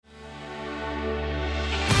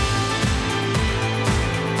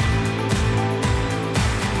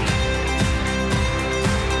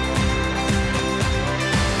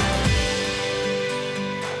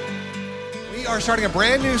starting a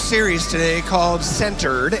brand new series today called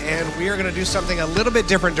Centered, and we are going to do something a little bit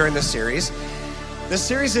different during this series. This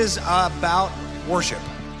series is about worship.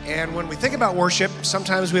 And when we think about worship,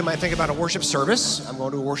 sometimes we might think about a worship service. I'm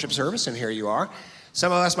going to a worship service, and here you are.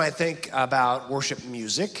 Some of us might think about worship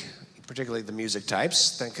music, particularly the music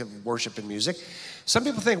types. Think of worship and music. Some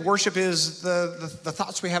people think worship is the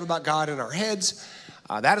thoughts we have about God in our heads.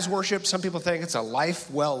 That is worship. Some people think it's a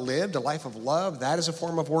life well lived, a life of love. That is a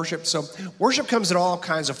form of worship. So worship comes in all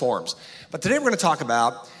kinds of forms. But today we're going to talk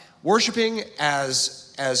about worshiping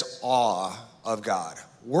as awe of God.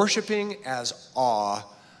 Worshiping as awe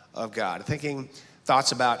of God. Thinking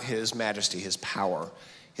thoughts about His majesty, His power,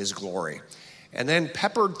 His glory. And then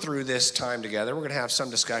peppered through this time together, we're going to have some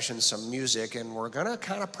discussion, some music, and we're going to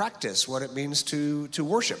kind of practice what it means to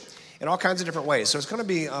worship in all kinds of different ways. So it's going to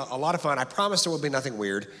be a lot of fun. I promise there will be nothing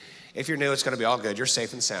weird. If you're new, it's going to be all good. You're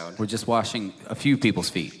safe and sound. We're just washing a few people's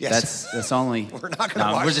feet. Yes. That's only. We're not going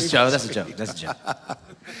to wash we're just people's That's feet. a joke. That's a joke.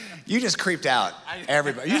 You just creeped out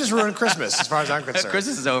everybody. You just ruined Christmas, as far as I'm concerned.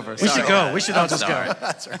 Christmas is over. We should go. We should all just go.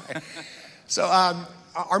 That's right. So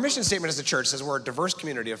our mission statement as a church says we're a diverse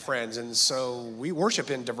community of friends, and so we worship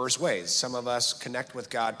in diverse ways. Some of us connect with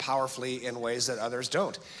God powerfully in ways that others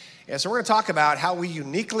don't. And so we're going to talk about how we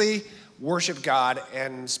uniquely worship God,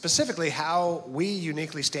 and specifically how we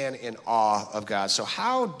uniquely stand in awe of God. So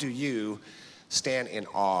how do you stand in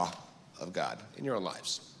awe of God in your own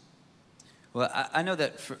lives? Well, I know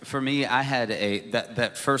that for me, I had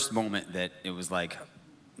that first moment that it was like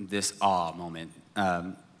this awe moment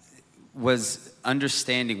was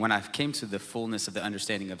understanding when I came to the fullness of the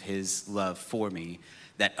understanding of His love for me,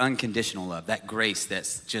 that unconditional love, that grace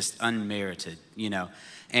that's just unmerited, you know.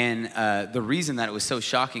 And the reason that it was so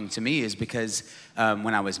shocking to me is because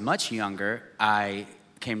when I was much younger, I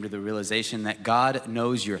came to the realization that God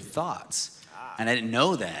knows your thoughts. And I didn't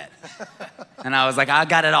know that. And I was like, I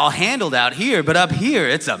got it all handled out here, but up here,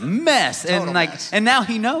 it's a mess. And mess. And now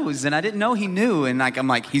He knows, and I didn't know He knew. And like, I'm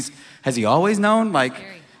like, has He always known? Like,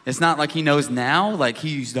 it's not like He knows now, like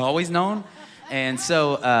He's always known. And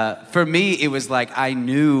so for me, it was like I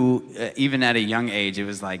knew, even at a young age, it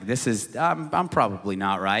was like, I'm probably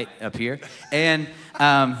not right up here. And,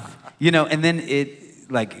 you know, and then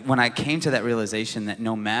like when I came to that realization that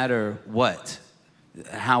no matter what,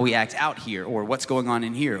 how we act out here, or what's going on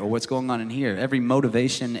in here, or what's going on in here, every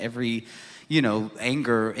motivation, every, you know,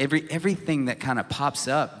 anger, everything that kind of pops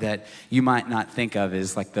up that you might not think of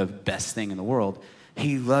as like the best thing in the world,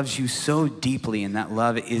 He loves you so deeply, and that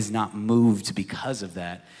love is not moved because of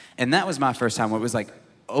that. And that was my first time where it was like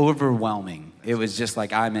overwhelming. It was just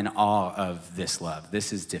like, I'm in awe of this love.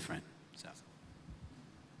 This is different. So.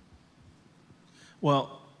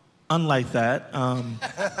 Well, unlike that,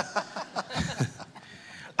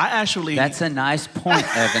 I actually... That's a nice point,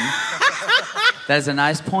 Evan. That is a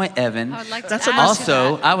nice point, Evan. I would like That's to a add nice- to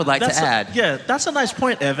Also, that. I would like to add. Yeah, that's a nice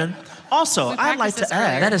point, Evan. Also, We I'd like practiced this to add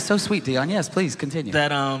earlier. That is so sweet, Dion. Yes, please continue.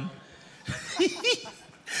 that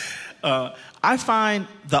I find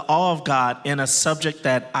the awe of God in a subject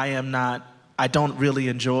that I don't really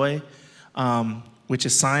enjoy, which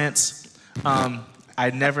is science. When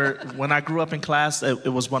I grew up in class,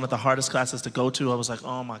 it was one of the hardest classes to go to. I was like,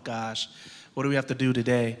 oh my gosh, what do we have to do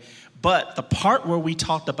today? But the part where we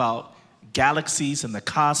talked about galaxies and the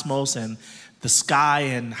cosmos and the sky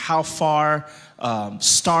and how far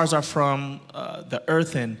stars are from the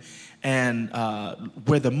earth and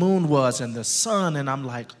where the moon was and the sun, and I'm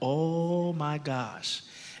like, oh my gosh.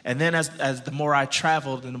 And then as the more I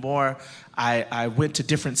traveled and the more I went to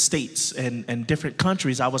different states and different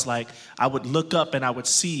countries, I was like, I would look up and I would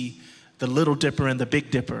see the Little Dipper and the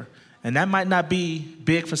Big Dipper. And that might not be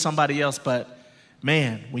big for somebody else, but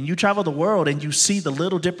man, when you travel the world and you see the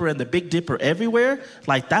Little Dipper and the Big Dipper everywhere,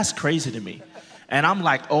 like that's crazy to me. And I'm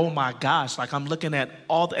like, oh my gosh, like I'm looking at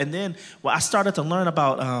and then I started to learn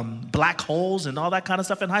about black holes and all that kind of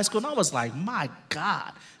stuff in high school, and I was like, my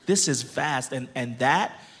God, this is vast. And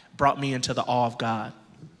that brought me into the awe of God.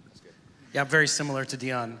 Yeah, I'm very similar to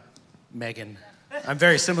Dion, Megan. I'm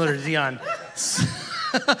very similar to Dion.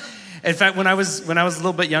 In fact, when I was a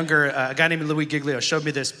little bit younger, a guy named Louis Giglio showed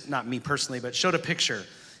me this, not me personally, but showed a picture.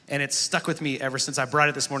 And it's stuck with me ever since. I brought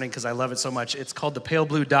it this morning because I love it so much. It's called the pale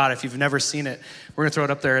blue dot. If you've never seen it, we're gonna throw it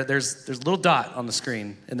up there. There's a little dot on the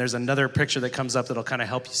screen, and there's another picture that comes up that'll kind of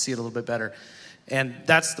help you see it a little bit better. And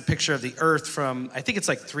that's the picture of the Earth from, I think it's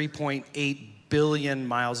like 3.8 billion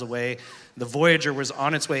miles away. The Voyager was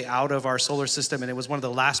on its way out of our solar system, and it was one of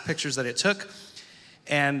the last pictures that it took.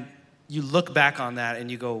 And you look back on that and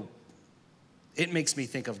you go, it makes me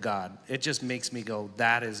think of God. It just makes me go,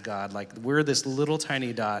 that is God. Like, we're this little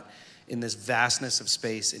tiny dot in this vastness of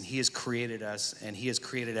space, and he has created us, and he has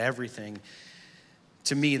created everything.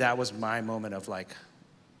 To me, that was my moment of like,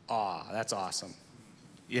 awe. That's awesome.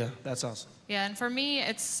 Yeah, that's awesome. Yeah, and for me,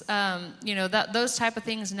 it's, those type of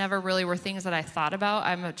things never really were things that I thought about.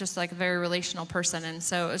 I'm just like a very relational person, and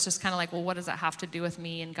so it's just kind of like, well, what does that have to do with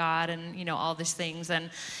me and God and, all these things? And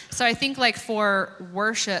so I think like for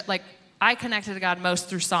worship, like I connected to God most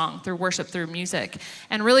through song, through worship, through music.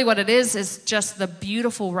 And really what it is just the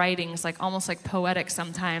beautiful writings, like almost like poetic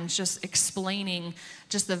sometimes, just explaining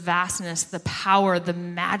just the vastness, the power, the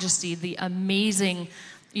majesty, the amazing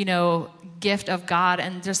gift of God,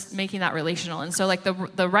 and just making that relational. And so like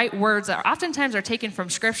the right words that oftentimes are taken from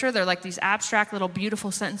scripture, they're like these abstract little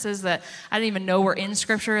beautiful sentences that I didn't even know were in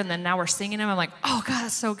scripture, and then now we're singing them. I'm like, oh God,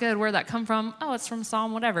 that's so good. Where'd that come from? Oh, it's from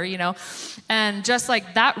Psalm whatever, And just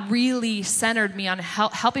like that really centered me on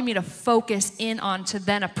helping me to focus in on to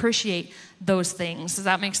then appreciate those things. Does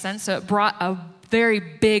that make sense? So it brought a very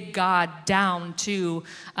big God down to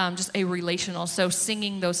just a relational. So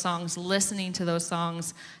singing those songs, listening to those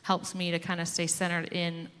songs helps me to kind of stay centered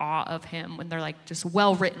in awe of him when they're like just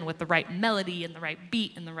well written with the right melody and the right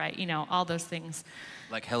beat and the right, all those things.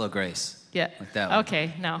 Like Hello Grace. Yeah. Like that one.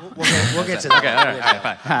 Okay, no. We'll get to that. Okay, all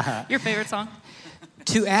right, fine. Your favorite song?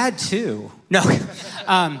 To add to, no.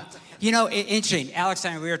 Interesting. Alex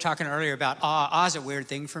and I, we were talking earlier about awe. Awe is a weird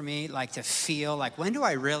thing for me, like to feel, like when do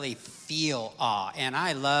I really feel awe? And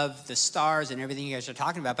I love the stars and everything you guys are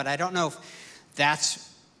talking about, but I don't know if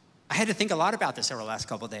I had to think a lot about this over the last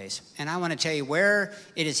couple of days. And I want to tell you where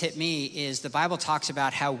it has hit me is the Bible talks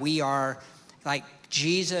about how we are, like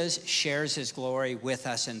Jesus shares his glory with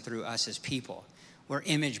us and through us as people. We're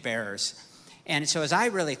image bearers. And so as I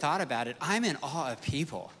really thought about it, I'm in awe of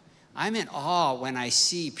people. I'm in awe when I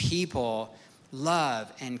see people love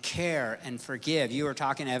and care and forgive. You were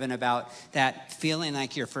talking, Evan, about that feeling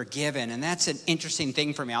like you're forgiven. And that's an interesting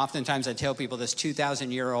thing for me. Oftentimes I tell people this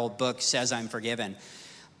 2,000-year-old book says I'm forgiven.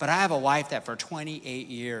 But I have a wife that for 28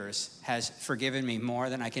 years has forgiven me more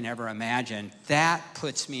than I can ever imagine. That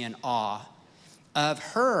puts me in awe of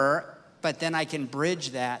her. But then I can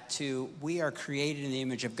bridge that to we are created in the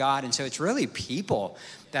image of God. And so it's really people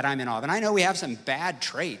that I'm in awe of. And I know we have some bad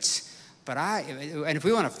traits, and if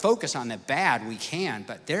we want to focus on the bad, we can.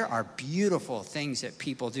 But there are beautiful things that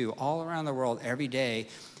people do all around the world every day.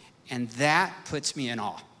 And that puts me in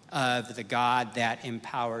awe of the God that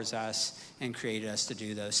empowers us and created us to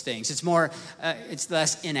do those things. It's more, it's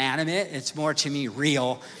less inanimate. It's more, to me,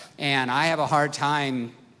 real. And I have a hard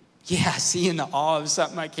time seeing the awe of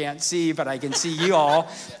something I can't see, but I can see you all,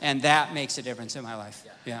 and that makes a difference in my life.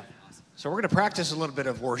 Yeah. So we're going to practice a little bit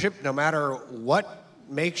of worship, no matter what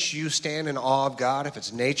makes you stand in awe of God, if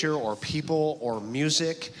it's nature or people or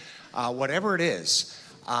music, whatever it is.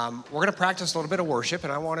 We're going to practice a little bit of worship,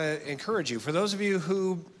 and I want to encourage you. For those of you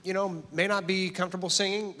who, may not be comfortable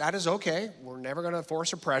singing, that is okay. We're never going to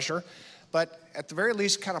force or pressure. But at the very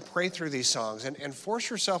least, kind of pray through these songs and force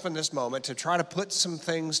yourself in this moment to try to put some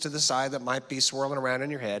things to the side that might be swirling around in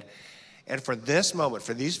your head. And for this moment,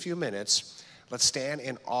 for these few minutes, let's stand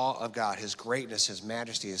in awe of God, his greatness, his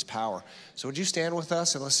majesty, his power. So would you stand with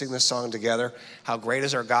us and let's sing this song together, How Great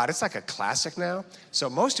Is Our God. It's like a classic now. So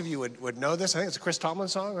most of you would know this. I think it's a Chris Tomlin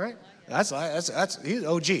song, right? That's he's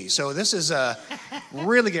OG. So this is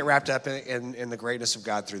really get wrapped up in the greatness of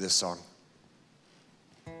God through this song.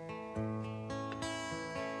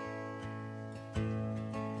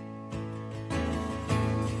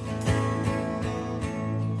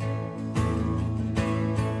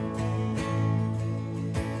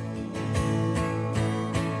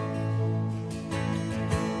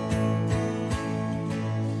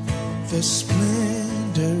 The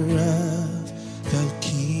splendor of the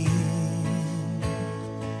King,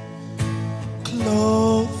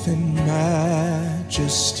 clothed in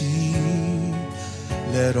majesty.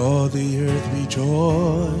 Let all the earth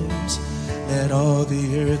rejoice. Let all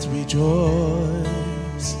the earth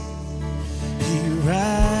rejoice. He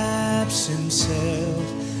wraps himself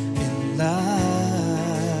in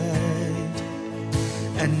light,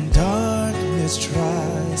 and darkness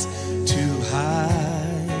tries to hide.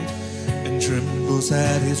 Trembles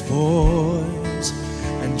at his voice,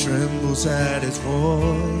 and trembles at his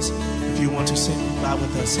voice. If you want to sing loud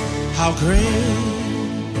with us, how great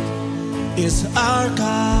is our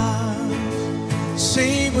God.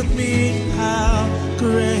 Sing with me, how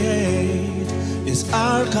great is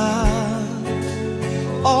our God.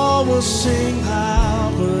 All will sing,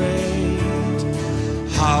 how great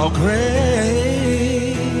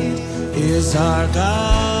is our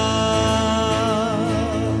God.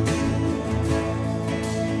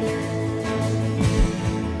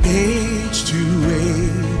 Age to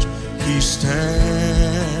age,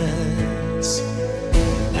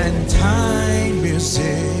 Time is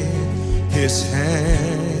in his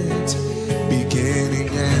hands, beginning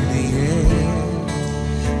and the end,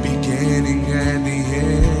 beginning and the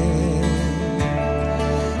end.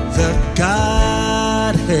 The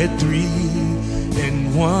Godhead three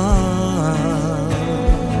in one,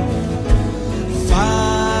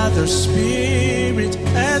 Father, Spirit,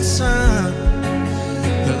 and Son,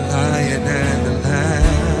 the Lion and the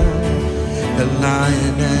Lamb, the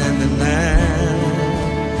Lion and the Lamb.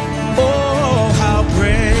 Oh, how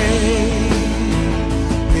great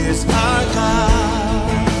is our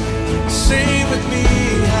God. Sing with me,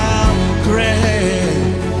 how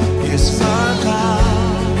great is our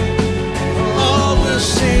God. Oh, we'll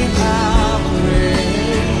sing how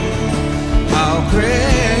great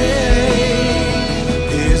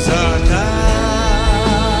is our God.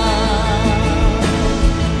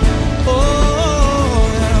 Oh,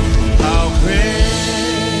 how great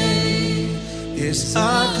is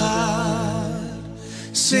our God.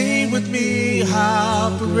 Sing with me,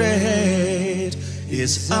 how great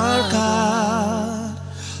is our God.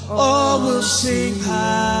 Oh, we'll sing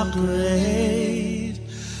how great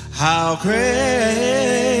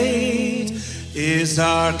is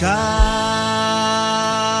our God.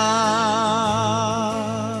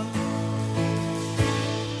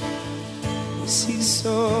 Is he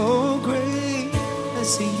so great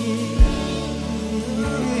as he is?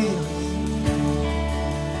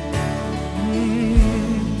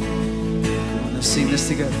 Let's sing this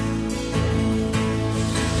together.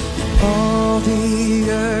 All the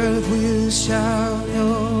earth will shout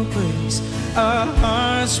your praise. Our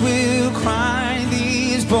hearts will cry,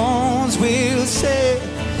 these bones will say,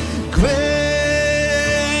 great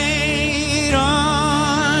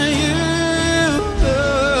are you,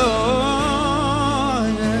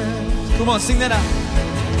 Lord. Come on, sing that out.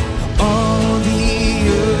 All the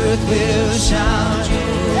earth will shout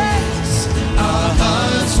your praise. Our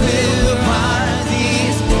hearts will cry,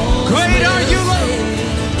 these bones Great are you, Lord.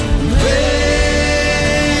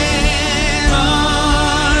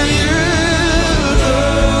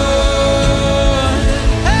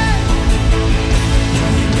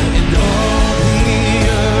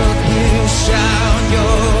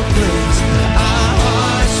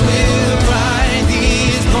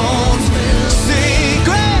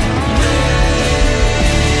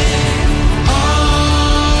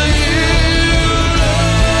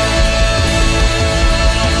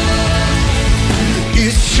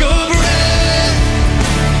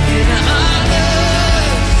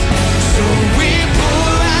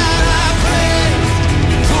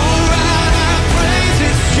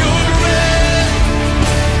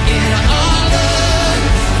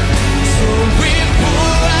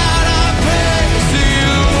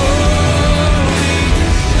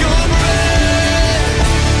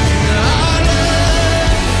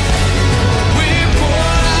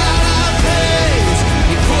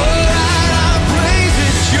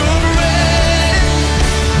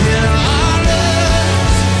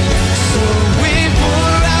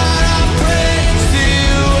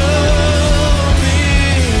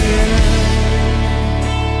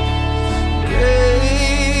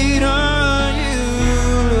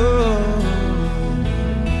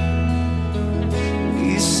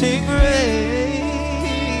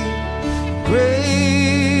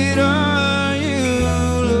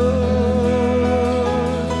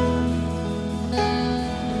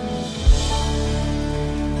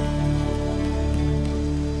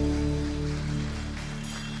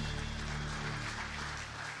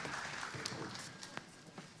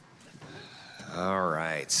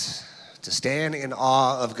 To stand in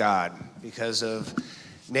awe of God because of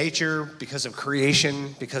nature, because of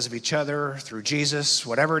creation, because of each other, through Jesus,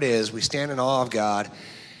 whatever it is, we stand in awe of God.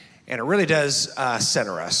 And it really does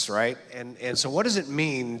center us, right? And so what does it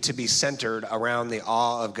mean to be centered around the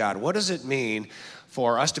awe of God? What does it mean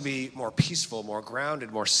for us to be more peaceful, more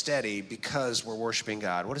grounded, more steady because we're worshiping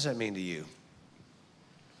God? What does that mean to you?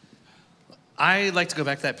 I like to go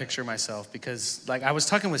back to that picture myself because, like, I was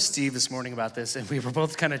talking with Steve this morning about this, and we were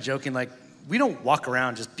both kind of joking, like, we don't walk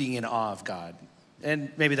around just being in awe of God.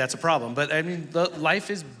 And maybe that's a problem, but I mean,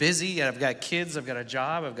 life is busy. I've got kids, I've got a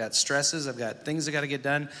job, I've got stresses, I've got things I got to get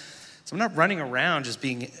done. So I'm not running around just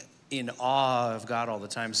being in awe of God all the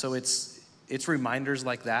time. So it's reminders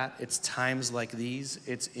like that. It's times like these.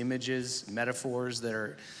 It's images, metaphors that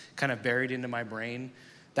are kind of buried into my brain.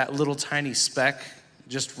 That little tiny speck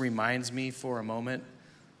just reminds me for a moment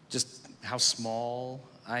just how small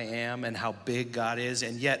I am and how big God is,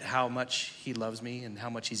 and yet how much he loves me and how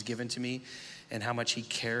much he's given to me and how much he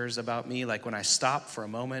cares about me. Like when I stop for a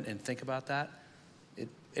moment and think about that,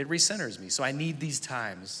 it recenters me. So I need these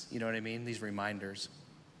times, you know what I mean? These reminders.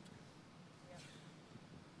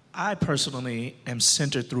 I personally am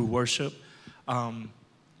centered through worship.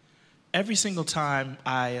 Every single time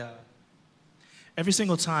I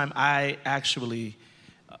actually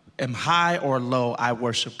am high or low, I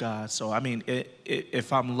worship God. So I mean,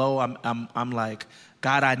 if I'm low, I'm like,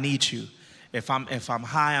 God, I need you. If I'm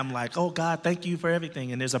high, I'm like, oh God, thank you for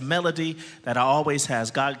everything. And there's a melody that I always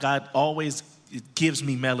has. God always gives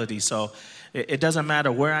me melody. So it doesn't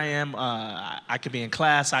matter where I am. I can be in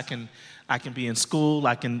class. I can be in school.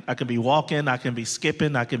 I can be walking. I can be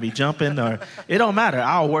skipping. I can be jumping. Or it don't matter.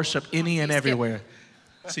 I'll worship any and everywhere.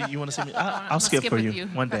 See, you want to see me? I'll skip for you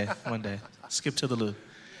one day. Skip to the loo.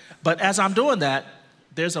 But as I'm doing that,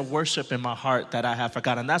 there's a worship in my heart that I have for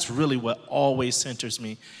God, and that's really what always centers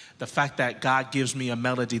me. The fact that God gives me a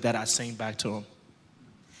melody that I sing back to him.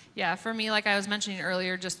 Yeah, for me, like I was mentioning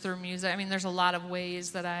earlier, just through music, I mean, there's a lot of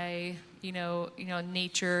ways that I,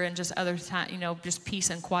 nature and just other time, just peace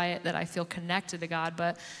and quiet that I feel connected to God.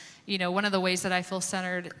 But, one of the ways that I feel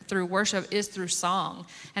centered through worship is through song.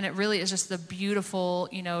 And it really is just the beautiful,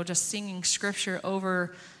 just singing scripture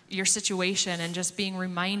over your situation and just being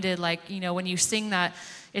reminded, like, when you sing that,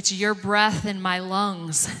 it's your breath in my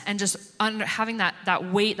lungs, and just having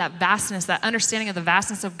that weight, that vastness, that understanding of the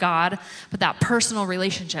vastness of God, but that personal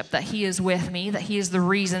relationship that he is with me, that he is the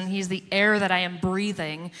reason, he's the air that I am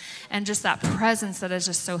breathing, and just that presence that is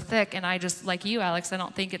just so thick. And I just, like you, Alex, I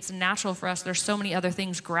don't think it's natural for us. There's so many other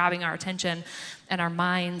things grabbing our attention and our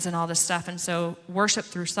minds and all this stuff. And so worship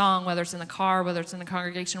through song, whether it's in the car, whether it's in the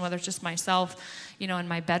congregation, whether it's just myself, in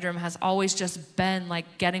my bedroom, has always just been like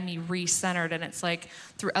getting me re-centered. And it's like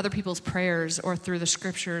through other people's prayers or through the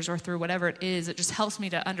scriptures or through whatever it is, it just helps me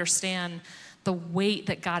to understand the weight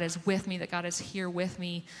that God is with me, that God is here with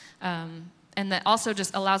me. And that also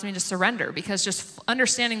just allows me to surrender, because just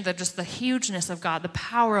understanding just the hugeness of God, the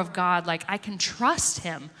power of God, like I can trust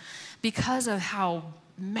him because of how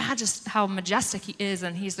majestic he is,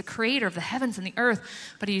 and he's the creator of the heavens and the earth,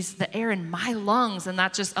 but he's the air in my lungs, and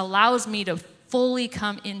that just allows me to fully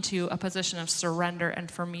come into a position of surrender. And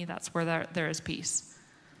for me, that's where there is peace.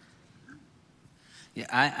 Yeah,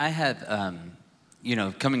 I had,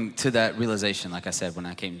 coming to that realization, like I said, when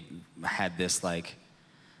I had this like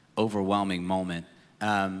overwhelming moment.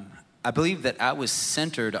 I believe that I was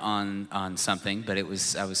centered on something, but I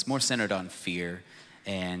was more centered on fear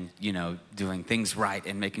and, doing things right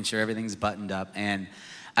and making sure everything's buttoned up. And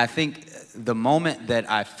I think the moment that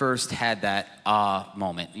I first had that awe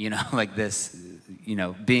moment, like this,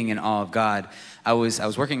 being in awe of God, I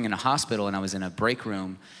was working in a hospital, and I was in a break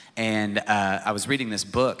room, and I was reading this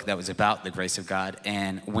book that was about the grace of God.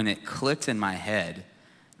 And when it clicked in my head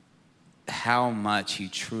how much he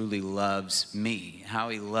truly loves me, how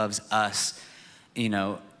he loves us,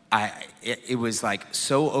 it was like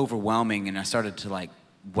so overwhelming, and I started to like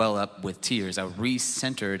well up with tears. I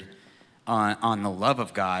re-centered on the love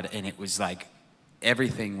of God, and it was like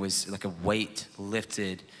everything was like a weight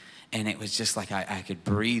lifted, and it was just like I could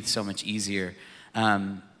breathe so much easier.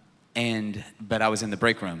 But I was in the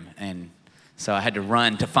break room, and so I had to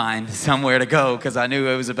run to find somewhere to go, because I knew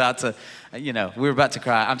it was about to, we were about to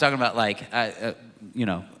cry. I'm talking about like,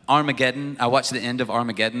 Armageddon. I watched the end of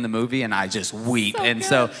Armageddon, the movie, and I just weep.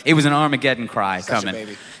 So it was an Armageddon cry Such coming. a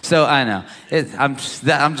baby. So I know. I'm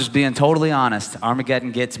just being totally honest.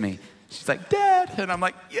 Armageddon gets me. She's like, Dad. And I'm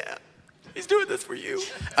like, yeah, he's doing this for you.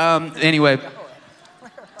 Anyway,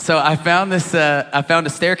 so I found a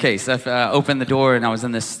staircase. I opened the door, and I was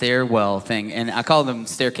in this stairwell thing, and I call them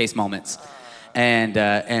staircase moments. And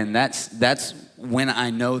that's when I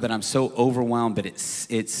know that I'm so overwhelmed, but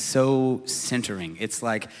it's so centering. It's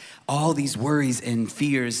like all these worries and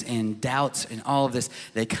fears and doubts and all of this,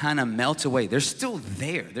 they kind of melt away. They're still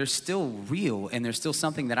there. They're still real, and there's still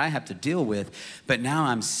something that I have to deal with. But now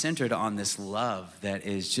I'm centered on this love that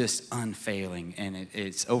is just unfailing, and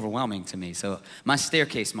it's overwhelming to me. So my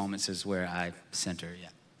staircase moments is where I center,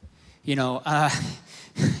 yeah.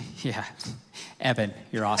 Yeah, Evan,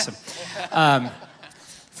 you're awesome.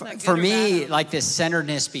 For me, like this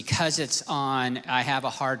centeredness, because it's on, I have a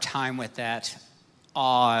hard time with that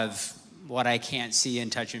awe of what I can't see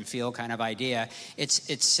and touch and feel kind of idea.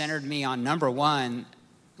 It's centered me on, number one,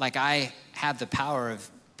 like I have the power of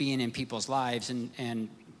being in people's lives, and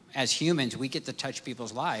as humans, we get to touch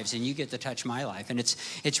people's lives, and you get to touch my life. And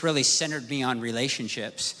it's really centered me on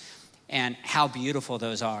relationships and how beautiful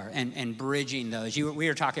those are, and bridging those. We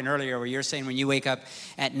were talking earlier where you're saying when you wake up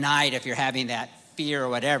at night, if you're having that fear or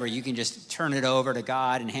whatever, you can just turn it over to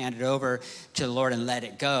God and hand it over to the Lord and let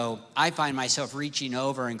it go. I find myself reaching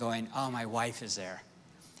over and going, oh, my wife is there.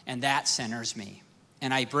 And that centers me.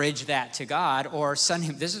 And I bridge that to God. Or Sunday,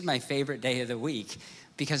 this is my favorite day of the week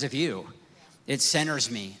because of you. It centers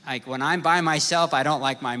me. Like when I'm by myself, I don't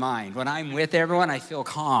like my mind. When I'm with everyone, I feel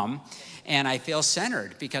calm and I feel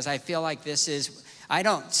centered because I feel like I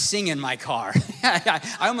don't sing in my car.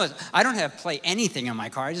 I don't have play anything in my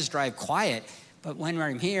car. I just drive quiet. But when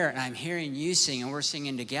I'm here and I'm hearing you sing and we're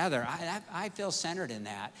singing together, I feel centered in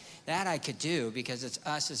that. That I could do because it's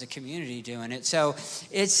us as a community doing it. So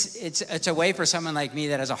it's a way for someone like me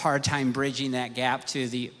that has a hard time bridging that gap to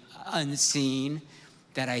the unseen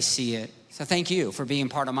that I see it. So thank you for being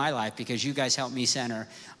part of my life because you guys helped me center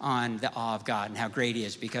on the awe of God and how great he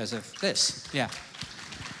is because of this. Yeah.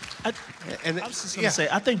 I was just going to say,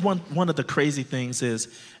 I think one of the crazy things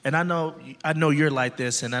is, and I know you're like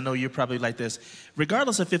this, and I know you're probably like this,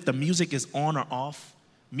 regardless of if the music is on or off,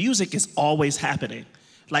 music is always happening.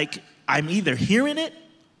 Like, I'm either hearing it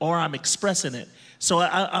or I'm expressing it. So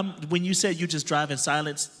when you said you just drive in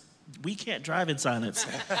silence, we can't drive in silence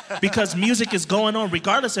because music is going on,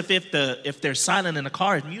 regardless of if they're silent in the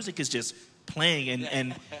car, music is just playing,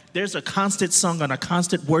 and there's a constant song on a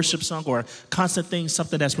constant worship song or a constant thing,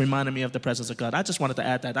 something that's reminding me of the presence of God. I just wanted to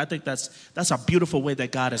add that. I think that's a beautiful way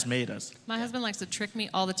that God has made us. My husband likes to trick me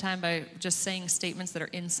all the time by just saying statements that are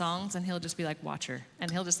in songs, and he'll just be like, watch her. And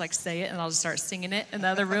he'll just like say it, and I'll just start singing it in the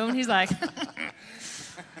other room. And he's like, because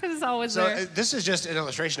it's always there. So this is just an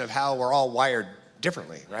illustration of how we're all wired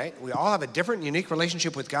differently, right? We all have a different, unique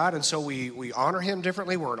relationship with God, and so we honor him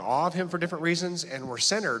differently. We're in awe of him for different reasons, and we're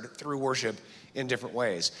centered through worship in different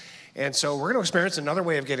ways. And so we're going to experience another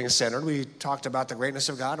way of getting centered. We talked about the greatness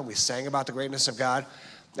of God, and we sang about the greatness of God.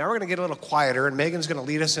 Now we're going to get a little quieter, and Megan's going to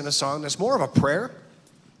lead us in a song that's more of a prayer.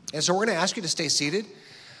 And so we're going to ask you to stay seated.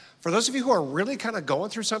 For those of you who are really kind of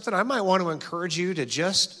going through something, I might want to encourage you to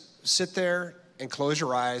just sit there and close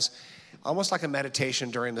your eyes, almost like a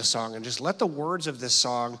meditation during the song, and just let the words of this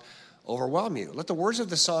song overwhelm you. Let the words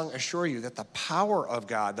of the song assure you that the power of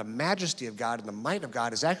God, the majesty of God, and the might of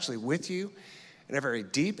God is actually with you in a very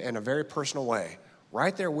deep and a very personal way,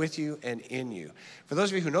 right there with you and in you. For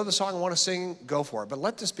those of you who know the song and want to sing, go for it. But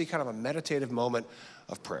let this be kind of a meditative moment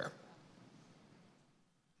of prayer.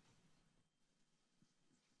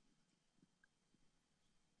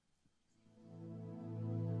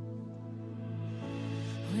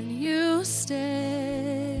 When you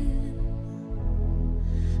stand,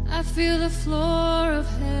 I feel the floor of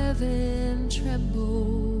heaven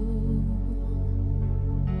tremble.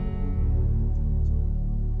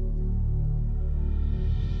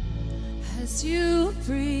 As you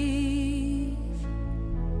breathe,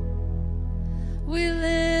 we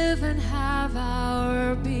live and have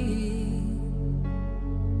our being.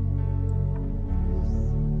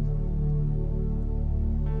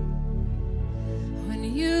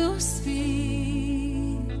 When you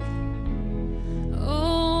speak,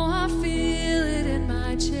 oh, I feel it in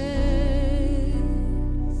my chest.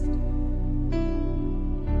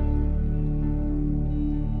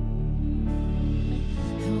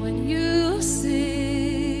 And when you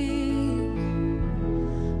sing,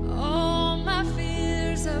 all my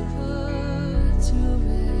fears are put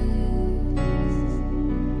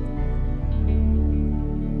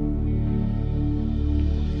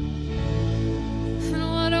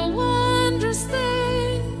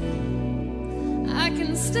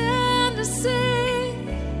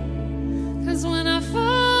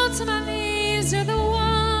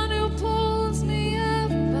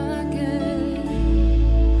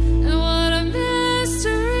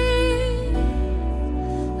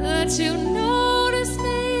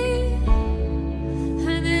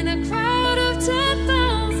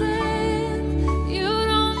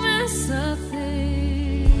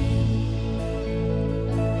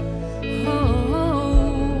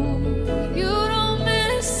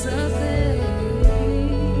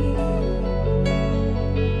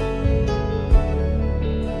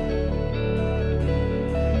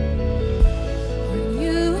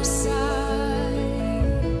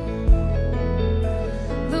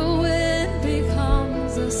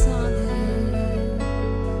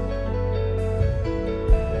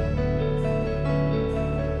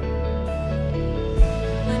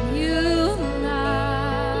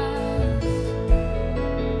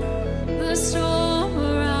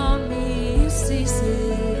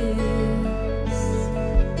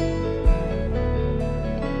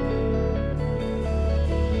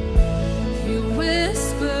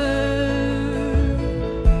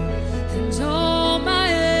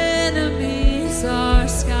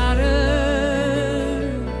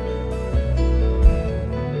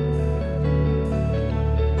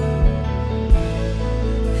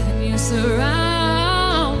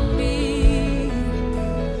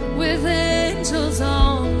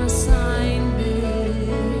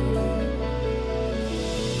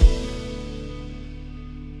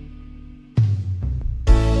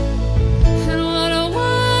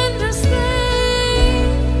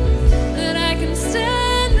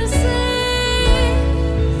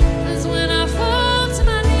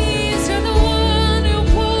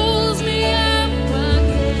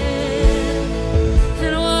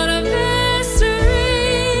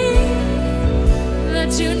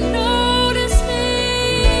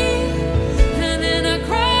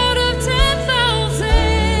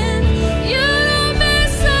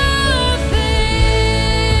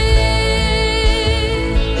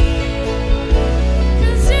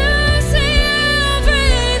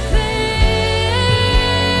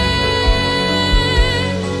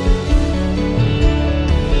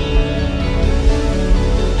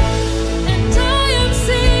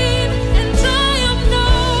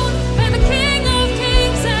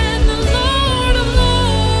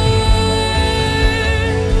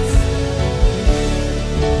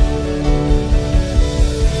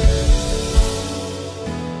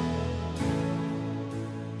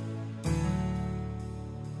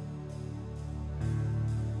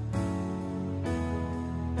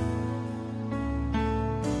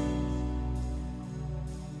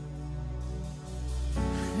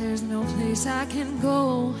There's no place I can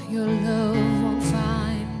go, your love won't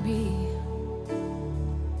find me.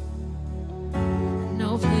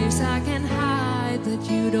 No place I can hide that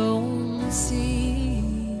you don't see.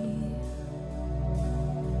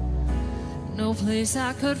 No place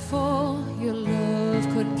I could fall, your love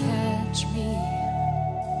could catch me.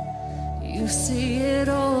 You see it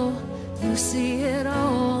all through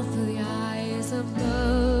the eyes of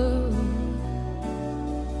love.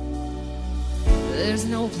 There's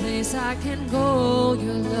no place I can go,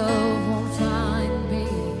 your love won't find me.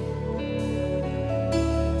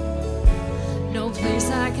 No place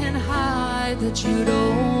I can hide that you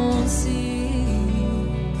don't see.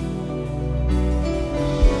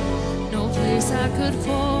 No place I could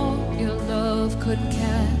fall, your love could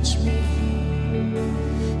catch me.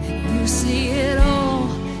 And you see it all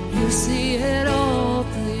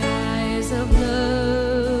through the eyes of love.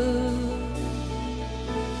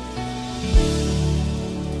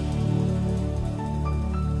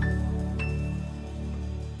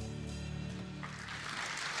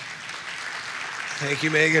 Thank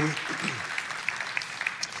you, Megan.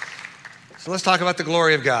 So let's talk about the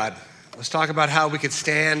glory of God. Let's talk about how we could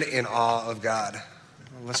stand in awe of God.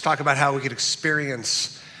 Let's talk about how we could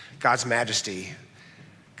experience God's majesty,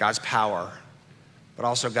 God's power, but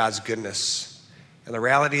also God's goodness, and the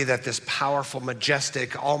reality that this powerful,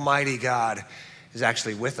 majestic, almighty God is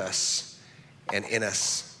actually with us and in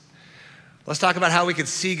us. Let's talk about how we could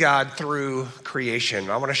see God through creation.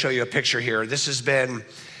 I want to show you a picture here. This has been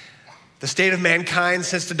the state of mankind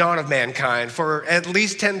since the dawn of mankind. For at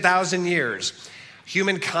least 10,000 years,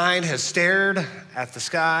 humankind has stared at the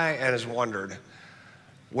sky and has wondered,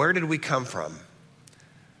 where did we come from?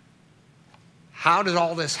 How did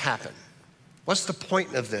all this happen? What's the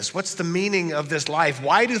point of this? What's the meaning of this life?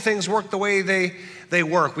 Why do things work the way they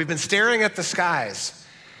work? We've been staring at the skies.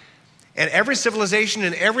 And every civilization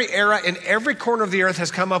in every era, in every corner of the earth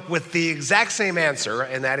has come up with the exact same answer,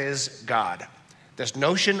 and that is God. This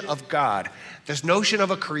notion of God, this notion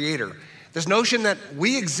of a creator, this notion that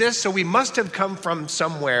we exist, so we must have come from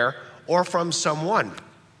somewhere or from someone.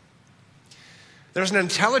 There's an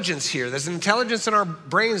intelligence here. There's an intelligence in our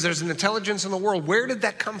brains. There's an intelligence in the world. Where did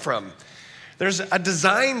that come from? There's a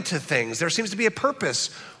design to things. There seems to be a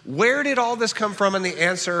purpose. Where did all this come from? And the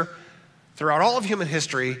answer throughout all of human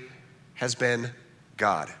history has been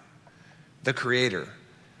God, the creator,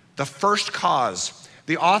 the first cause,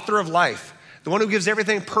 the author of life, the one who gives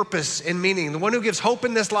everything purpose and meaning, the one who gives hope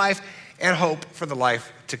in this life and hope for the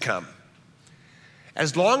life to come.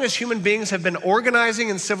 As long as human beings have been organizing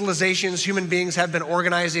in civilizations, human beings have been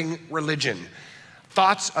organizing religion,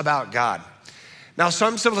 thoughts about God. Now,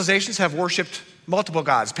 some civilizations have worshiped multiple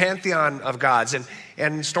gods, pantheon of gods,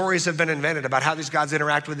 and stories have been invented about how these gods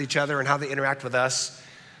interact with each other and how they interact with us.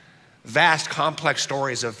 Vast, complex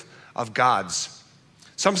stories of gods.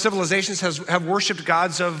 Some civilizations have worshiped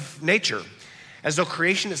gods of nature, as though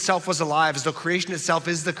creation itself was alive, as though creation itself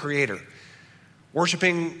is the creator.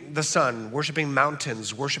 Worshiping the sun, worshiping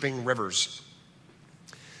mountains, worshiping rivers.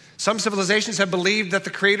 Some civilizations have believed that the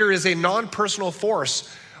creator is a non-personal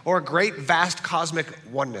force or a great, vast cosmic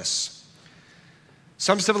oneness.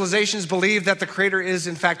 Some civilizations believe that the creator is,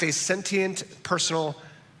 in fact, a sentient, personal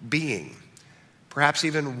being, perhaps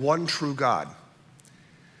even one true God.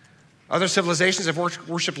 Other civilizations have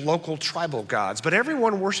worshiped local tribal gods, but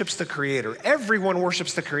everyone worships the creator. Everyone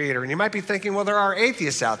worships the creator. And you might be thinking, well, there are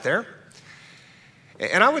atheists out there.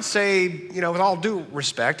 And I would say, with all due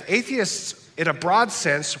respect, atheists, in a broad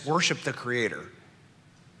sense, worship the creator,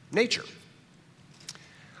 nature.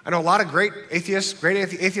 I know a lot of great atheist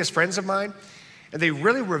friends of mine, and they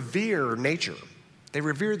really revere nature. They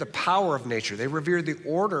revere the power of nature. They revere the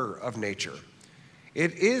order of nature.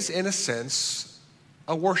 It is, in a sense,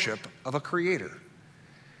 a worship of a creator.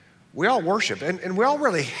 We all worship, and we all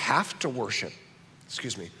really have to worship.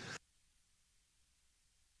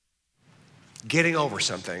 Getting over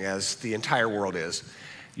something, as the entire world is.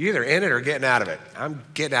 You're either in it or getting out of it. I'm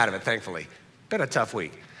getting out of it, thankfully. Been a tough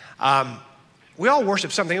week. We all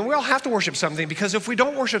worship something, and we all have to worship something, because if we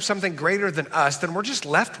don't worship something greater than us, then we're just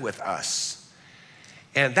left with us.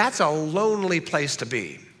 And that's a lonely place to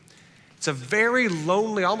be. It's a very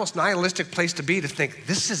lonely, almost nihilistic place to be, to think,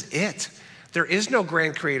 this is it. There is no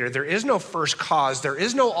grand creator. There is no first cause. There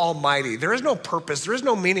is no almighty. There is no purpose. There is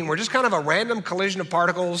no meaning. We're just kind of a random collision of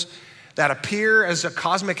particles that appear as a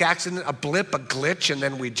cosmic accident, a blip, a glitch, and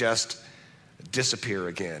then we just disappear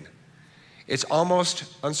again. It's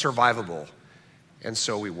almost unsurvivable, and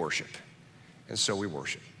so we worship.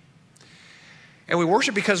 And And we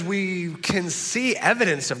worship because we can see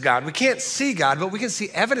evidence of God. We can't see God, but we can see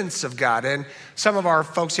evidence of God. And some of our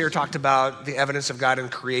folks here talked about the evidence of God in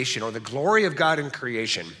creation, or the glory of God in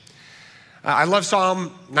creation. I love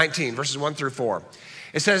Psalm 19, verses 1 through 4.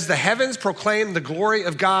 It says, the heavens proclaim the glory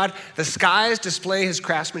of God. The skies display his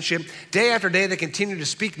craftsmanship. Day after day they continue to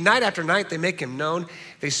speak. Night after night they make him known.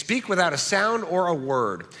 They speak without a sound or a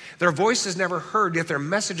word. Their voice is never heard, yet their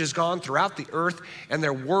message is gone throughout the earth, and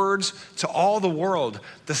their words to all the world.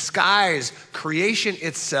 The skies, creation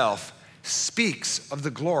itself, speaks of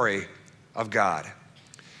the glory of God.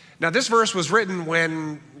 Now this verse was written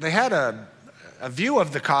when they had a view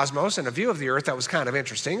of the cosmos and a view of the earth that was kind of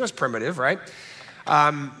interesting. It was primitive, right?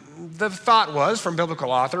 The thought was from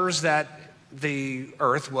biblical authors that the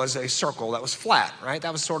earth was a circle that was flat, right?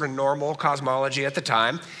 That was sort of normal cosmology at the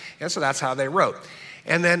time, and so that's how they wrote.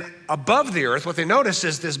 And then above the earth, what they noticed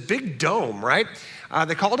is this big dome, right?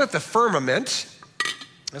 They called it the firmament,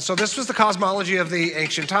 and so this was the cosmology of the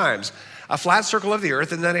ancient times. A flat circle of the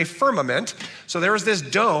earth and then a firmament. So there was this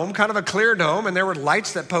dome, kind of a clear dome, and there were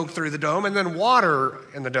lights that poked through the dome, and then water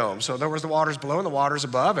in the dome. So there was the waters below and the waters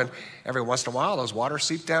above, and every once in a while those waters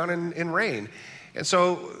seep down in rain. And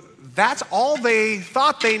so that's all they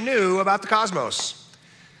thought they knew about the cosmos.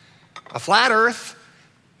 A flat earth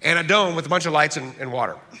and a dome with a bunch of lights and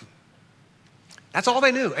water. That's all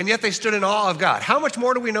they knew, and yet they stood in awe of God. How much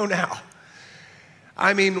more do we know now?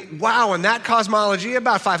 I mean, wow, and that cosmology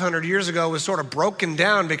about 500 years ago was sort of broken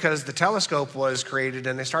down because the telescope was created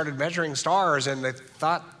and they started measuring stars, and they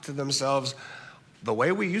thought to themselves, the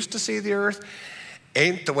way we used to see the earth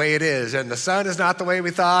ain't the way it is, and the sun is not the way we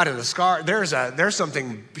thought, and the star, there's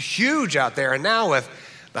something huge out there. And now with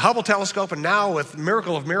the Hubble telescope, and now with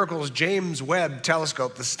Miracle of Miracles, James Webb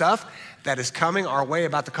telescope, the stuff that is coming our way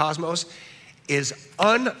about the cosmos is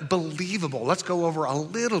unbelievable. Let's go over a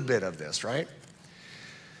little bit of this, right?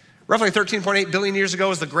 Roughly 13.8 billion years ago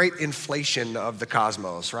was the great inflation of the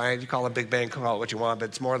cosmos, right? You call it Big Bang, call it what you want, but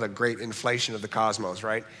it's more the great inflation of the cosmos,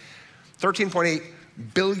 right? 13.8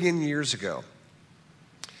 billion years ago.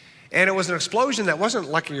 And it was an explosion that wasn't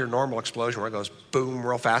like your normal explosion where it goes boom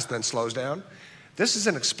real fast and then slows down. This is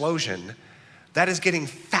an explosion that is getting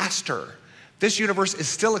faster. This universe is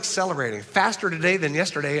still accelerating, faster today than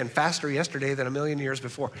yesterday, and faster yesterday than a million years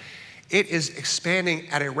before. It is expanding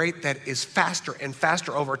at a rate that is faster and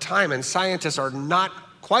faster over time, and scientists are not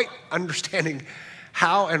quite understanding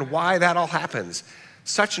how and why that all happens.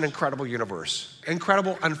 Such an incredible universe,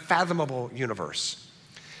 incredible, unfathomable universe.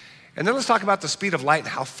 And then let's talk about the speed of light and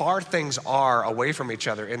how far things are away from each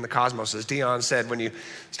other in the cosmos. As Dion said, when you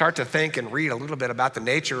start to think and read a little bit about the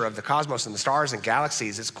nature of the cosmos and the stars and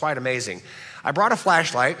galaxies, it's quite amazing. I brought a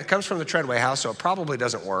flashlight. It comes from the Treadway house, so it probably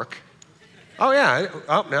doesn't work. Oh, yeah.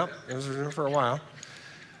 Oh, no. It was for a while.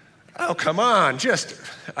 Oh, come on.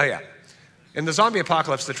 Oh, yeah. In the zombie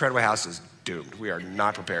apocalypse, the Treadway house is doomed. We are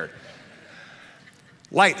not prepared.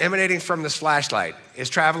 Light emanating from this flashlight is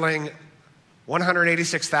traveling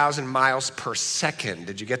 186,000 miles per second.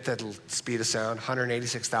 Did you get that speed of sound?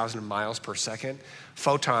 186,000 miles per second.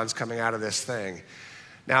 Photons coming out of this thing.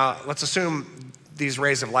 Now, let's assume these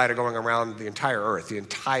rays of light are going around the entire Earth, the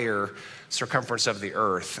entire circumference of the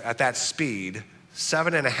Earth at that speed,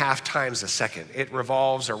 7.5 times a second. It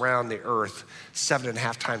revolves around the Earth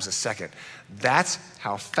 7.5 times a second. That's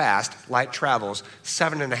how fast light travels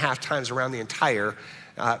 7.5 times around the entire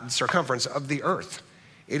circumference of the Earth.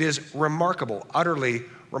 It is remarkable, utterly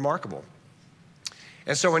remarkable.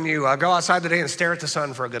 And so when you go outside today and stare at the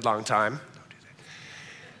sun for a good long time, don't do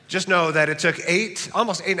that. Just know that it took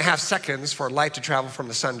almost 8.5 seconds for light to travel from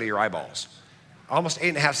the sun to your eyeballs. Almost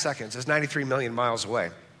 8.5 seconds is 93 million miles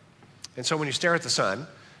away. And so when you stare at the sun,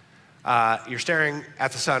 you're staring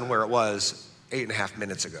at the sun where it was 8.5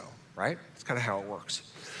 minutes ago, right? That's kind of how it works.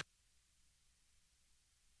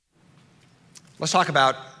 Let's talk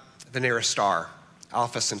about the nearest star,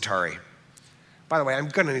 Alpha Centauri. By the way, I'm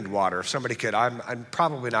gonna need water. If somebody could, I'm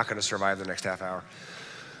probably not gonna survive the next half hour.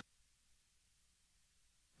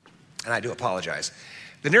 And I do apologize.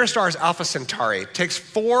 The nearest star is Alpha Centauri. It takes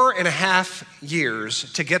 4.5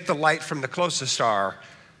 years to get the light from the closest star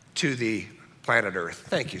to the planet Earth.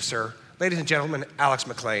 Thank you, sir. Ladies and gentlemen, Alex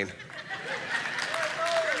McLean.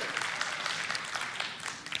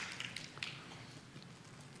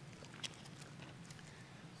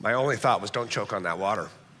 My only thought was don't choke on that water.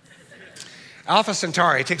 Alpha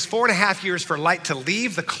Centauri, it takes 4.5 years for light to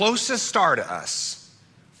leave the closest star to us.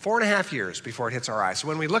 4.5 years before it hits our eyes. So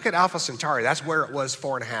when we look at Alpha Centauri, that's where it was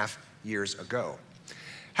 4.5 years ago.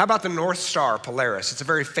 How about the North Star, Polaris? It's a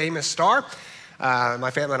very famous star. My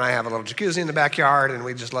family and I have a little jacuzzi in the backyard, and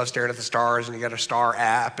we just love staring at the stars, and you got a star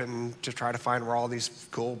app, and to try to find where all these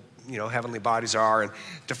cool, heavenly bodies are. And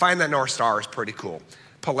to find that North Star is pretty cool.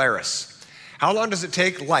 Polaris. How long does it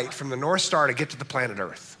take light from the North Star to get to the planet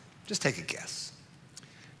Earth? Just take a guess.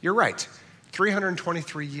 You're right,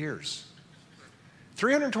 323 years.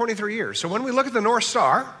 323 years. So when we look at the North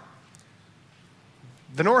Star,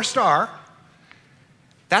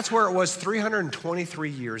 that's where it was 323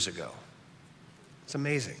 years ago. It's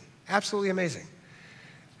amazing, absolutely amazing.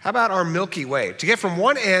 How about our Milky Way? To get from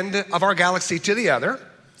one end of our galaxy to the other,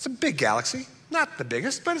 it's a big galaxy, not the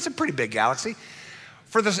biggest, but it's a pretty big galaxy.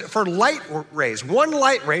 For light rays, one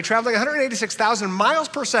light ray traveling 186,000 miles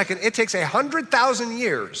per second, it takes 100,000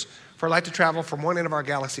 years for light to travel from one end of our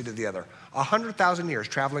galaxy to the other. 100,000 years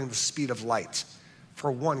traveling the speed of light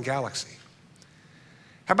for one galaxy.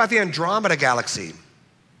 How about the Andromeda Galaxy?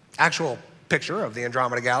 Actual picture of the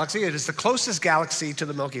Andromeda Galaxy. It is the closest galaxy to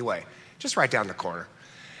the Milky Way, just right down the corner.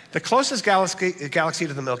 The closest galaxy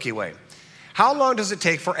to the Milky Way. How long does it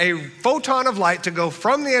take for a photon of light to go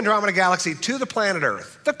from the Andromeda Galaxy to the planet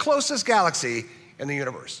Earth, the closest galaxy in the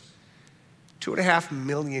universe? 2.5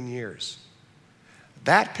 million years.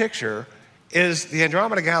 That picture is the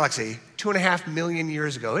Andromeda Galaxy 2.5 million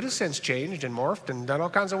years ago. It has since changed and morphed and done all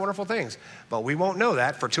kinds of wonderful things, but we won't know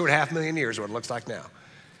that for 2.5 million years what it looks like now.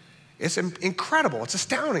 It's incredible. It's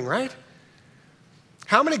astounding, right?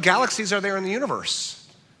 How many galaxies are there in the universe?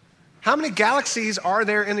 How many galaxies are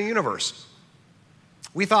there in the universe?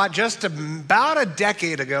 We thought just about a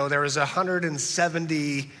decade ago there was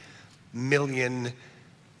 170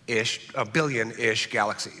 billion-ish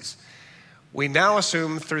galaxies. We now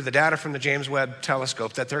assume through the data from the James Webb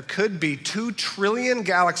Telescope that there could be 2 trillion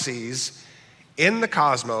galaxies in the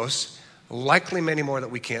cosmos, likely many more that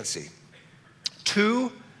we can't see.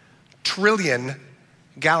 2 trillion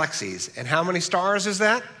galaxies. And how many stars is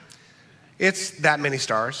that? It's that many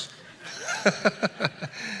stars.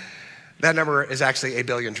 That number is actually 1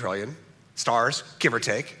 billion trillion stars, give or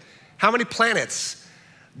take. How many planets?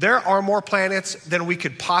 There are more planets than we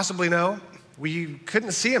could possibly know. We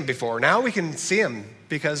couldn't see them before. Now we can see them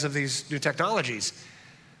because of these new technologies.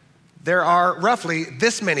 There are roughly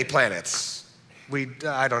this many planets.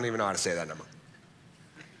 I don't even know how to say that number.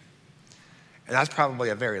 And that's probably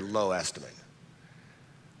a very low estimate.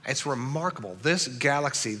 It's remarkable. This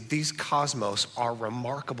galaxy, these cosmos are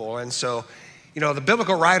remarkable. And so, the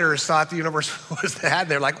biblical writers thought the universe was that.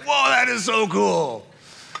 They're like, whoa, that is so cool.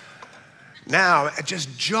 Now,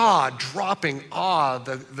 just jaw-dropping awe,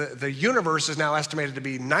 the universe is now estimated to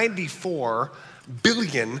be 94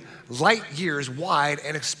 billion light years wide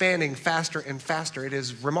and expanding faster and faster. It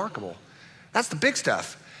is remarkable. That's the big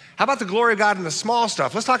stuff. How about the glory of God in the small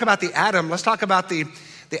stuff? Let's talk about the atom. Let's talk about the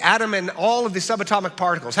atom and all of the subatomic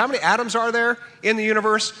particles. How many atoms are there in the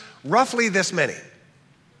universe? Roughly this many.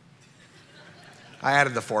 I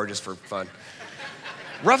added the 4 just for fun.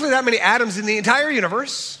 Roughly that many atoms in the entire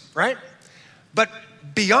universe, right? But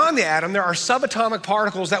beyond the atom, there are subatomic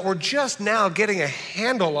particles that we're just now getting a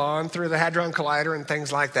handle on through the Hadron Collider and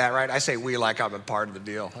things like that, right? I say we like I'm a part of the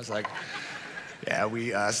deal. I was like, yeah,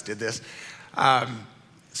 we, us did this.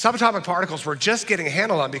 Subatomic particles we're just getting a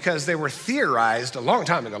handle on because they were theorized a long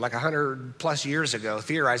time ago, like 100 plus years ago,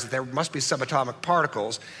 theorized that there must be subatomic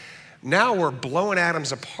particles. Now we're blowing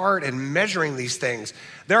atoms apart and measuring these things.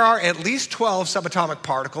 There are at least 12 subatomic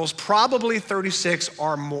particles, probably 36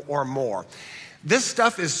 or more. This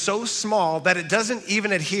stuff is so small that it doesn't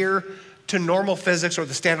even adhere to normal physics or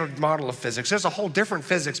the standard model of physics. There's a whole different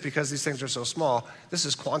physics because these things are so small. This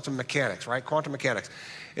is quantum mechanics, right? Quantum mechanics.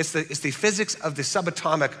 It's the physics of the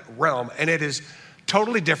subatomic realm, and it is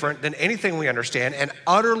totally different than anything we understand and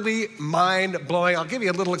utterly mind-blowing. I'll give you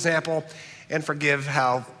a little example and forgive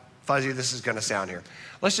how fuzzy this is gonna sound here.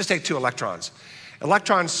 Let's just take 2 electrons.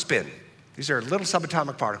 Electrons spin. These are little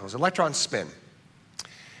subatomic particles. Electrons spin.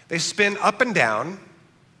 They spin up and down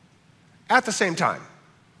at the same time.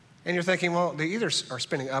 And you're thinking, well, they either are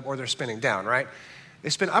spinning up or they're spinning down, right? They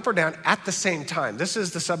spin up or down at the same time. This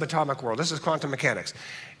is the subatomic world. This is quantum mechanics.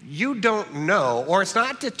 You don't know, or it's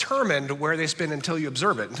not determined where they spin until you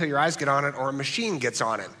observe it, until your eyes get on it or a machine gets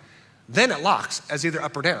on it. Then it locks as either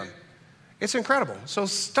up or down. It's incredible. So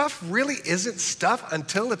stuff really isn't stuff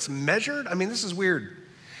until it's measured. I mean, this is weird.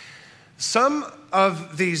 Some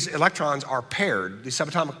of these electrons are paired. These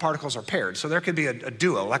subatomic particles are paired. So there could be a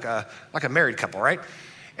duo, like a married couple, right?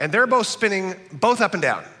 And they're both spinning both up and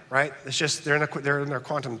down, right? It's just they're in their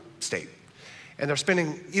quantum state. And they're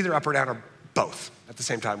spinning either up or down or both at the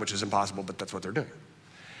same time, which is impossible, but that's what they're doing.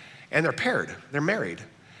 And they're paired. They're married.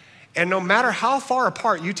 And no matter how far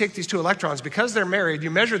apart you take these two electrons, because they're married, you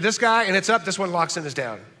measure this guy and it's up, this one locks in is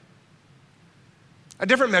down. A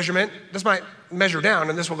different measurement, this might measure down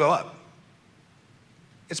and this will go up.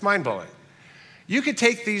 It's mind-blowing. You could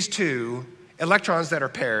take these two electrons that are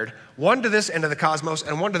paired, one to this end of the cosmos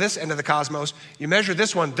and one to this end of the cosmos. You measure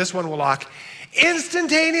this one will lock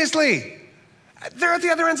instantaneously. They're at the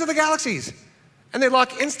other ends of the galaxies. And they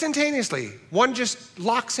lock instantaneously. One just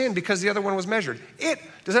locks in because the other one was measured.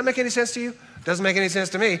 Does that make any sense to you? Doesn't make any sense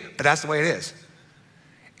to me, but that's the way it is.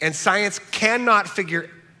 And science cannot figure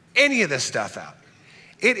any of this stuff out.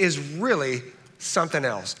 It is really something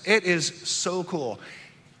else. It is so cool.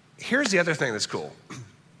 Here's the other thing that's cool.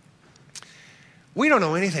 We don't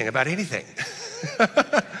know anything about anything.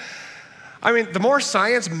 I mean, the more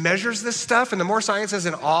science measures this stuff and the more science is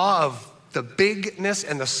in awe of the bigness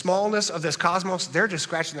and the smallness of this cosmos, they're just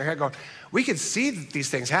scratching their head going, we can see these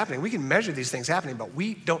things happening. We can measure these things happening, but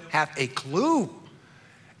we don't have a clue.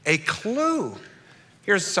 A clue.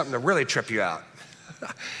 Here's something to really trip you out.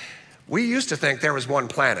 We used to think there was one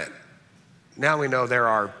planet. Now we know there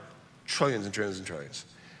are trillions and trillions and trillions.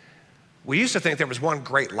 We used to think there was one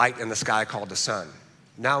great light in the sky called the sun.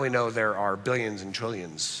 Now we know there are billions and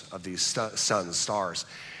trillions of these suns, stars.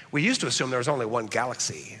 We used to assume there was only one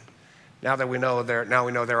galaxy. Now we know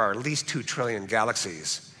there are at least 2 trillion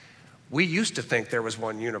galaxies. We used to think there was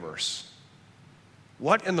one universe.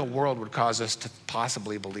 What in the world would cause us to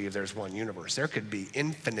possibly believe there's one universe? There could be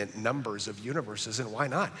infinite numbers of universes, and why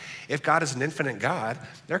not? If God is an infinite God,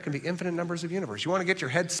 there can be infinite numbers of universes. You want to get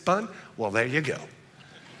your head spun? Well, there you go.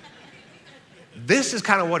 This is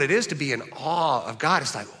kind of what it is to be in awe of God.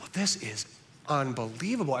 It's like, oh, this is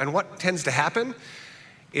unbelievable. And what tends to happen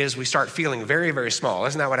is we start feeling very, very small.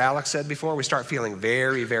 Isn't that what Alex said before? We start feeling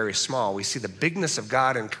very, very small. We see the bigness of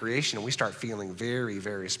God in creation and we start feeling very,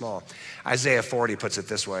 very small. Isaiah 40 puts it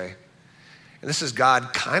this way. And this is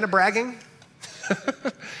God kind of bragging.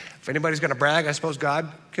 If anybody's gonna brag, I suppose God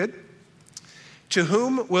could. To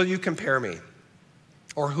whom will you compare me?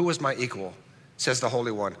 Or who is my equal? Says the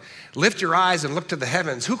Holy One. Lift your eyes and look to the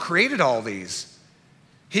heavens. Who created all these?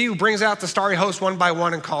 He who brings out the starry host one by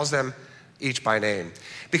one and calls them each by name.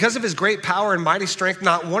 Because of his great power and mighty strength,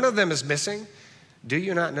 not one of them is missing. Do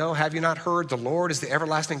you not know? Have you not heard? The Lord is the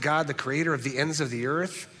everlasting God, the creator of the ends of the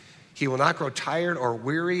earth. He will not grow tired or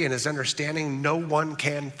weary, and his understanding no one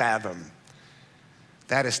can fathom.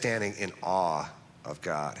 That is standing in awe of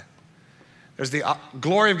God. There's the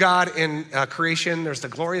glory of God in creation. There's the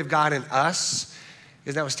glory of God in us.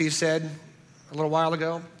 Isn't that what Steve said a little while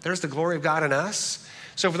ago? There's the glory of God in us.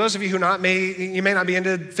 So for those of you who you may not be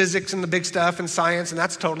into physics and the big stuff and science, and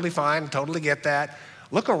that's totally fine, totally get that.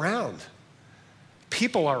 Look around.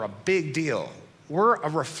 People are a big deal. We're a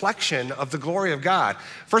reflection of the glory of God.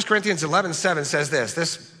 1 Corinthians 11:7 says this.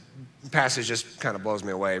 This passage just kind of blows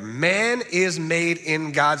me away. Man is made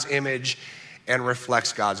in God's image and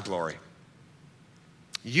reflects God's glory.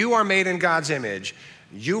 You are made in God's image.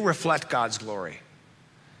 You reflect God's glory.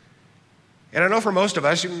 And I know for most of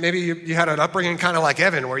us, maybe you had an upbringing kind of like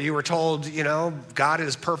Evan, where you were told, God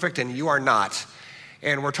is perfect and you are not.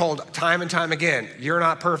 And we're told time and time again, you're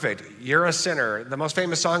not perfect. You're a sinner. The most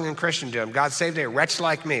famous song in Christendom, God saved a wretch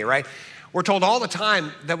like me, right? We're told all the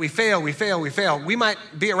time that we fail, we fail, we fail. We might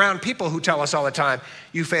be around people who tell us all the time,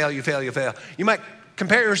 you fail, you fail, you fail. You might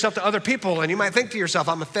compare yourself to other people and you might think to yourself,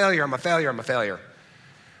 I'm a failure, I'm a failure, I'm a failure.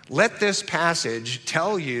 Let this passage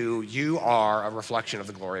tell you you are a reflection of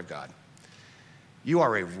the glory of God. You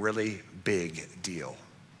are a really big deal.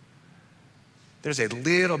 There's a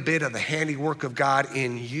little bit of the handiwork of God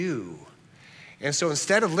in you. And so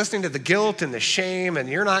instead of listening to the guilt and the shame and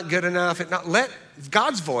you're not good enough, let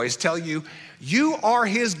God's voice tell you, you are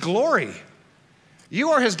his glory. You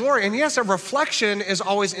are his glory. And yes, a reflection is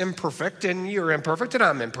always imperfect, and you're imperfect and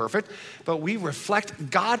I'm imperfect, but we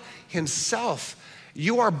reflect God himself.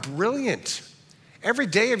 You are brilliant. Every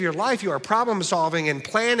day of your life, you are problem solving and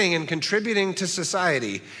planning and contributing to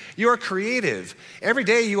society. You are creative. Every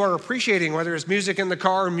day you are appreciating, whether it's music in the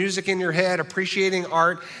car or music in your head, appreciating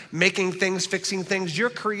art, making things, fixing things.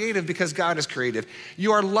 You're creative because God is creative.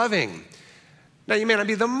 You are loving. Now, you may not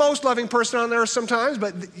be the most loving person on earth sometimes,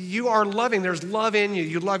 but you are loving. There's love in you.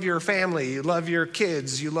 You love your family. You love your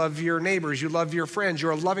kids. You love your neighbors. You love your friends.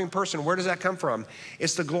 You're a loving person. Where does that come from?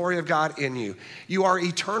 It's the glory of God in you. You are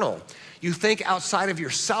eternal. You think outside of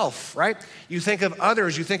yourself, right? You think of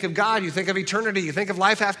others, you think of God, you think of eternity, you think of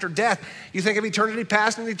life after death, you think of eternity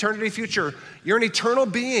past and eternity future. You're an eternal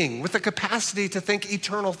being with the capacity to think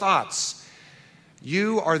eternal thoughts.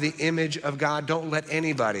 You are the image of God. Don't let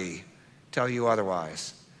anybody tell you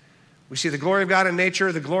otherwise. We see the glory of God in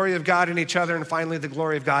nature, the glory of God in each other, and finally the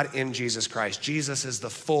glory of God in Jesus Christ. Jesus is the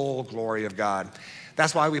full glory of God.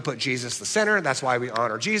 That's why we put Jesus the center. That's why we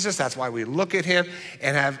honor Jesus. That's why we look at him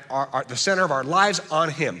and have the center of our lives on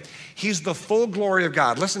him. He's the full glory of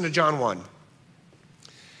God. Listen to John 1.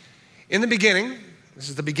 In the beginning, this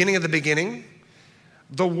is the beginning of the beginning,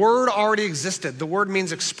 the Word already existed. The Word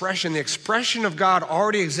means expression. The expression of God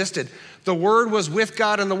already existed. The Word was with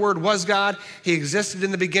God and the Word was God. He existed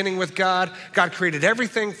in the beginning with God. God created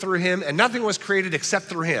everything through him, and nothing was created except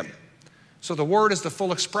through him. So the Word is the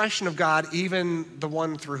full expression of God, even the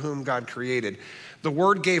one through whom God created. The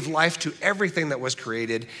Word gave life to everything that was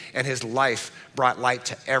created, and his life brought light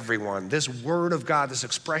to everyone. This Word of God, this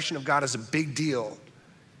expression of God is a big deal.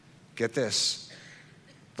 Get this.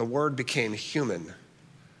 The Word became human.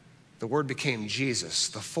 The Word became Jesus.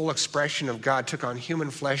 The full expression of God took on human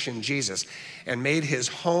flesh in Jesus and made his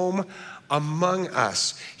home among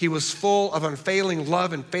us. He was full of unfailing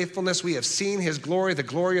love and faithfulness. We have seen his glory, the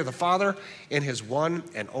glory of the Father, in his one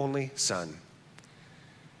and only Son.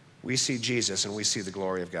 We see Jesus and we see the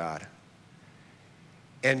glory of God.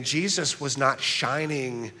 And Jesus was not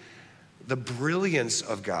shining the brilliance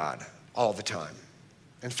of God all the time.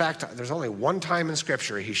 In fact, there's only one time in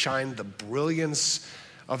Scripture he shined the brilliance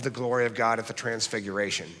of the glory of God at the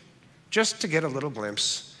Transfiguration. Just to get a little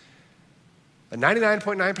glimpse. But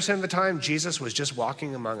 99.9% of the time, Jesus was just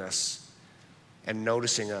walking among us and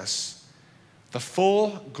noticing us. The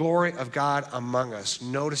full glory of God among us,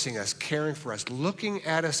 noticing us, caring for us, looking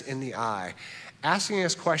at us in the eye, asking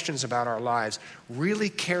us questions about our lives, really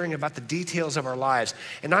caring about the details of our lives,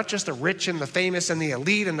 and not just the rich and the famous and the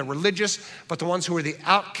elite and the religious, but the ones who are the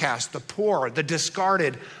outcast, the poor, the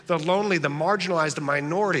discarded, the lonely, the marginalized, the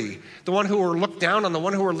minority, the one who were looked down on, the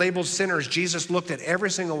one who were labeled sinners. Jesus looked at every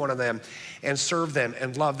single one of them and served them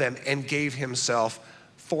and loved them and gave himself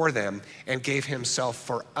for them and gave himself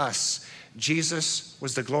for us. Jesus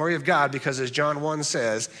was the glory of God because, as John 1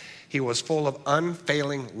 says, he was full of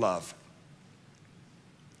unfailing love.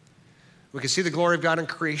 We can see the glory of God in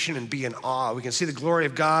creation and be in awe. We can see the glory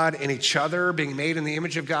of God in each other, being made in the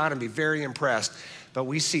image of God, and be very impressed. But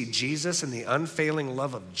we see Jesus and the unfailing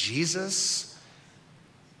love of Jesus.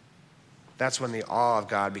 That's when the awe of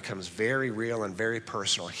God becomes very real and very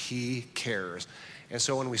personal. He cares. And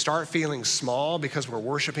so when we start feeling small because we're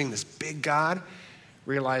worshiping this big God,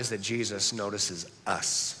 realize that Jesus notices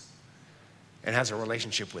us and has a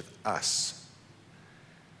relationship with us.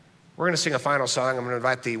 We're going to sing a final song. I'm going to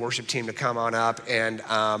invite the worship team to come on up. And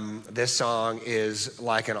this song is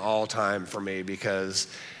like an all-time for me because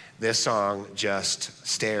this song just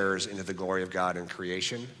stares into the glory of God in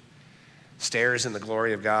creation, stares in the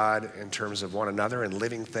glory of God in terms of one another and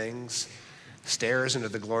living things, stares into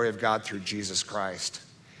the glory of God through Jesus Christ.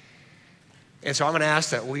 And so I'm going to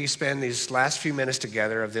ask that we spend these last few minutes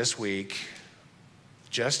together of this week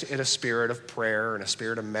just in a spirit of prayer and a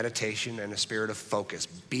spirit of meditation and a spirit of focus,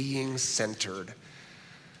 being centered.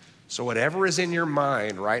 So whatever is in your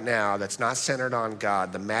mind right now that's not centered on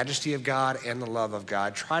God, the majesty of God and the love of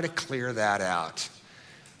God, try to clear that out.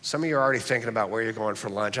 Some of you are already thinking about where you're going for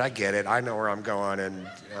lunch. I get it. I know where I'm going, and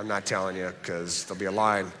I'm not telling you because there'll be a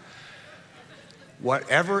line.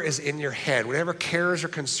 Whatever is in your head, whatever cares or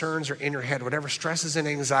concerns are in your head, whatever stresses and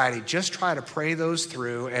anxiety, just try to pray those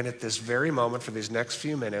through. And at this very moment, for these next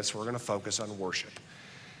few minutes, we're going to focus on worship.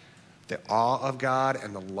 The awe of God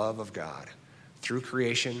and the love of God through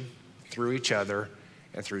creation, through each other,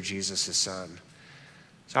 and through Jesus, his Son.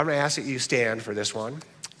 So I'm going to ask that you stand for this one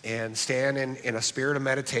and stand in a spirit of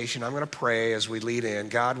meditation. I'm going to pray as we lead in.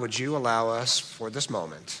 God, would you allow us for this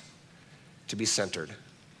moment to be centered,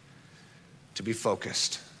 to be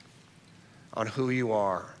focused on who you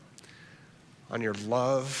are, on your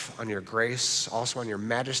love, on your grace, also on your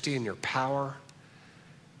majesty and your power.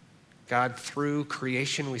 God, through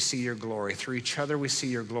creation, we see your glory. Through each other, we see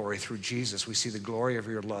your glory. Through Jesus, we see the glory of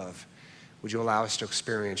your love. Would you allow us to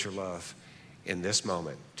experience your love in this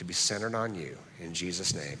moment, to be centered on you? In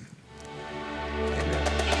Jesus' name, amen.